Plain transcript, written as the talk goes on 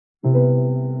Yeah,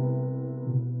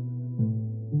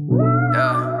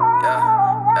 yeah,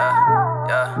 yeah,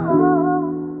 yeah.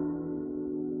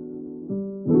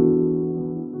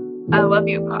 I love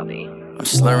you, Bobby. I'm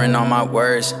slurring on my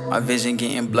words, my vision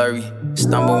getting blurry.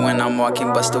 Stumble when I'm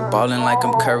walking, but still ballin' like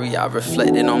I'm Curry. I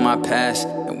reflected on my past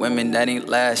and women that ain't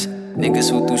last. Niggas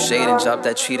who threw shade and jobs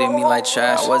that treated me like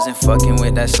trash. I wasn't fucking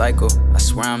with that cycle, I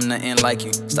swear I'm nothing like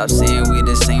you. Stop saying we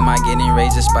the same, I get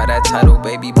enraged just by that title.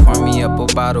 Baby, pour me up a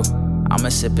bottle, I'ma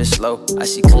sip it slow. I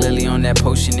see clearly on that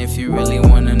potion if you really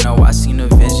wanna know. I seen a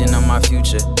vision of my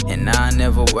future, and now I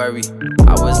never worry.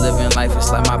 I was living life,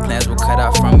 it's like my plans were cut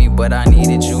out from me, but I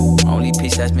needed you. Only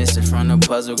piece that's missing from the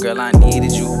puzzle, girl, I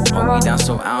needed you. Hold me down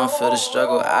so I don't feel the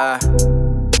struggle. I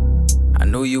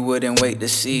knew you wouldn't wait to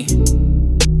see,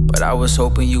 but I was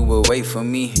hoping you would wait for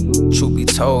me. Truth be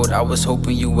told, I was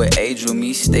hoping you would age with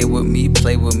me. Stay with me,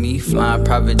 play with me, flying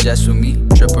private jets with me.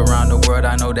 Trip around the world,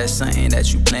 I know that's something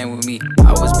that you plan with me.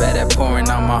 I was bad at pouring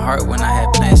out my heart when I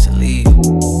had plans to leave,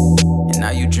 and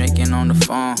now you drinking on the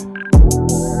phone.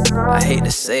 I hate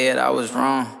to say it, I was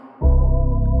wrong.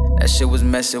 That shit was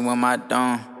messing with my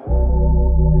dome.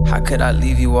 How could I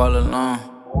leave you all alone?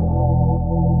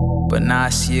 But now I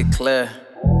see it clear.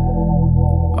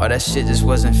 All that shit just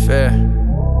wasn't fair.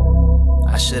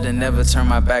 I should've never turned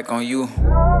my back on you.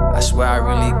 I swear I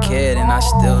really cared and I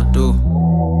still do.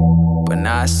 But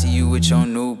now I see you with your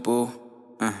new boo.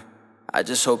 I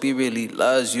just hope he really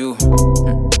loves you.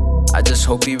 I just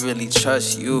hope he really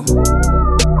trusts you.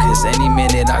 Cause any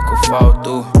minute I could fall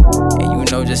through, and you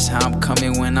know just how I'm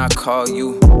coming when I call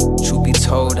you. Truth be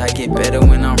told, I get better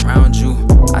when I'm around you.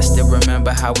 I still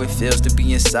remember how it feels to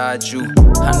be inside you.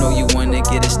 I know you wanna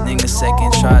get this thing a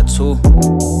second try too,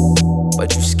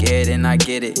 but you scared and I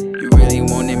get it. You really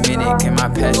won't admit it. Can my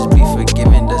past just be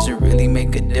forgiven? Does it really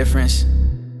make a difference?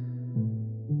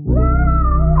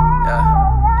 Yeah,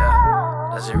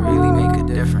 does it really make a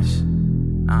difference?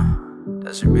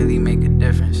 Does it really make a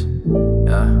difference?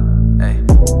 Yeah, hey.